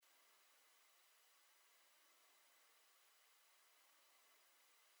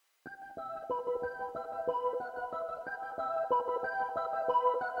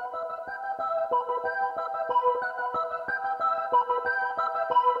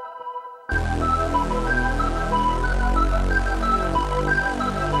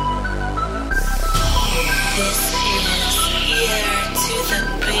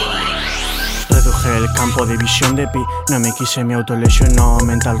Reduje el campo de visión de Pi, no me quise, me autolesionó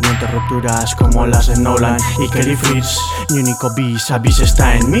mentalmente, rupturas como las de Nolan y Kelly Fritz. Mi único vis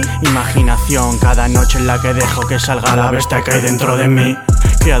está en mi imaginación, cada noche en la que dejo que salga la bestia que hay dentro de mí.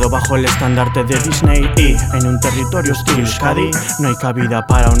 Criado bajo el estandarte de Disney y en un territorio hostil Euskadi, no hay cabida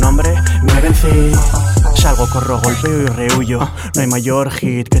para un hombre, me vencí. Salgo, corro, golpeo y rehuyo. No hay mayor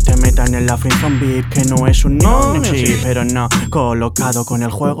hit que te metan en la friendzone beat, que no es un no, sí, pero no. Colocado con el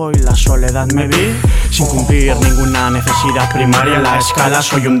juego y la soledad me vi, sin cumplir ninguna necesidad primaria en la escala.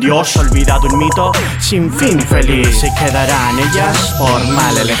 Soy un dios olvidado, un mito sin fin feliz. Se quedarán ellas por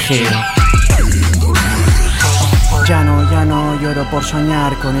mal elegir. Ya no lloro por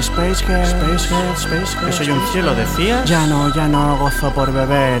soñar con Space Girl. Que soy un cielo, decías. Ya no gozo por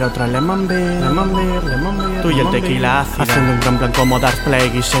beber otra lemon beer. Tú y el tequila ácida, haciendo un gran plan como Darth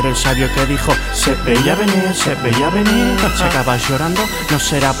Plague y ser el sabio que dijo se veía venir. Si acabas llorando no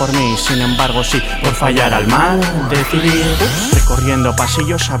será por mí, sin embargo sí por fallar al mal decidir. Recorriendo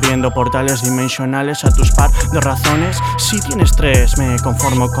pasillos, abriendo portales dimensionales a tus par de razones. Si tienes tres, me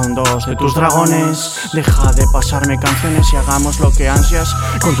conformo con dos de tus dragones. Deja de pasarme canciones y hagamos lo que ansias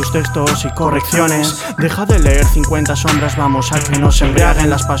con tus textos y correcciones. Deja de leer 50 sombras, vamos a que nos embriaguen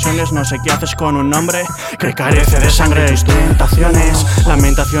las pasiones. No sé qué haces con un hombre que carece de sangre. Tus tentaciones,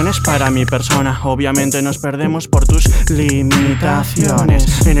 lamentaciones para mi persona. Obviamente nos perdemos por tus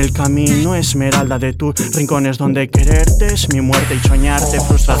limitaciones. En el camino esmeralda de tus rincones, donde quererte es mi muerte y soñarte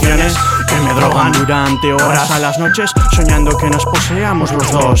frustraciones que me drogan durante horas a las noches, soñando que nos poseamos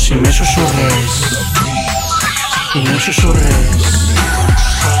los dos. Y me susurres,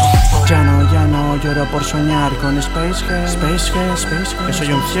 ya no lloro por soñar con Space Girl. Que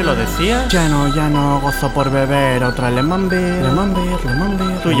soy un cielo, decías. Ya no gozo por beber otra lemon beer.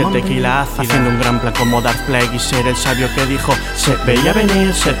 Tú y el tequila ácida, haciendo un gran plan como Darth Plague y ser el sabio que dijo se veía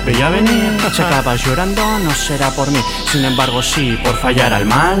venir. Si acabas llorando no será por mí, sin embargo sí por fallar al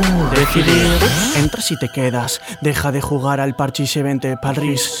mal decidir. Entras y te quedas, deja de jugar al parchís y vente pa'l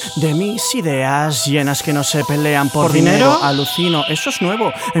ris. De mis ideas llenas que no se pelean por dinero. Alucino, eso es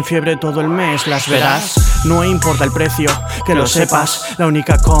nuevo, en fiebre todo el mes las verás. No importa el precio, que lo sepas, la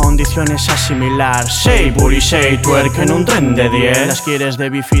única condición es asimilar. Say booty, say twerk en un tren de 10. Las quieres de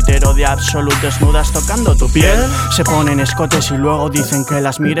bifitero de absolute, desnudas tocando tu piel. Se ponen escotes y luego dicen que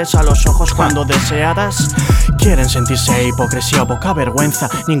las mires a los ojos cuando deseadas. Quieren sentirse hipocresía o poca vergüenza,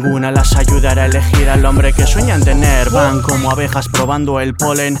 ninguna las ayudará a elegir al hombre que sueñan tener. Van como abejas probando el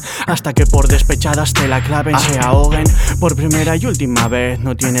polen, hasta que por despechadas te la claven, se ahoguen por primera y última vez.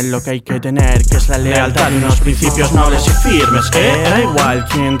 No tienen lo que hay que tener, que es la lealtad y unos principios nobles y firmes. Da igual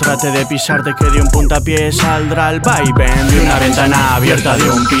quien trate de pisarte, que de un puntapié saldrá el vaivén de una ventana abierta de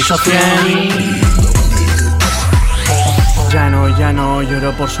un piso 100. Ya no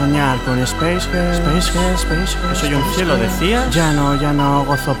lloro por soñar con Space Girl. Que soy un cielo, decías. Ya no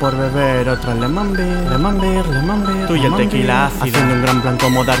gozo por beber otra lemon beer. Tú y el tequila ácida, haciendo un gran plan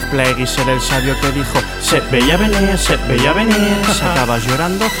como Darth Plague y ser el sabio que dijo se veía venir. Si acabas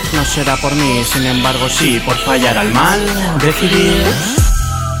llorando no será por mí, sin embargo sí por fallar al mal decidir.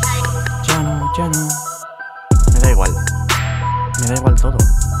 Ya no. Me da igual todo,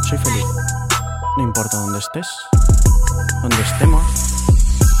 soy feliz. No importa dónde estés, donde estemos.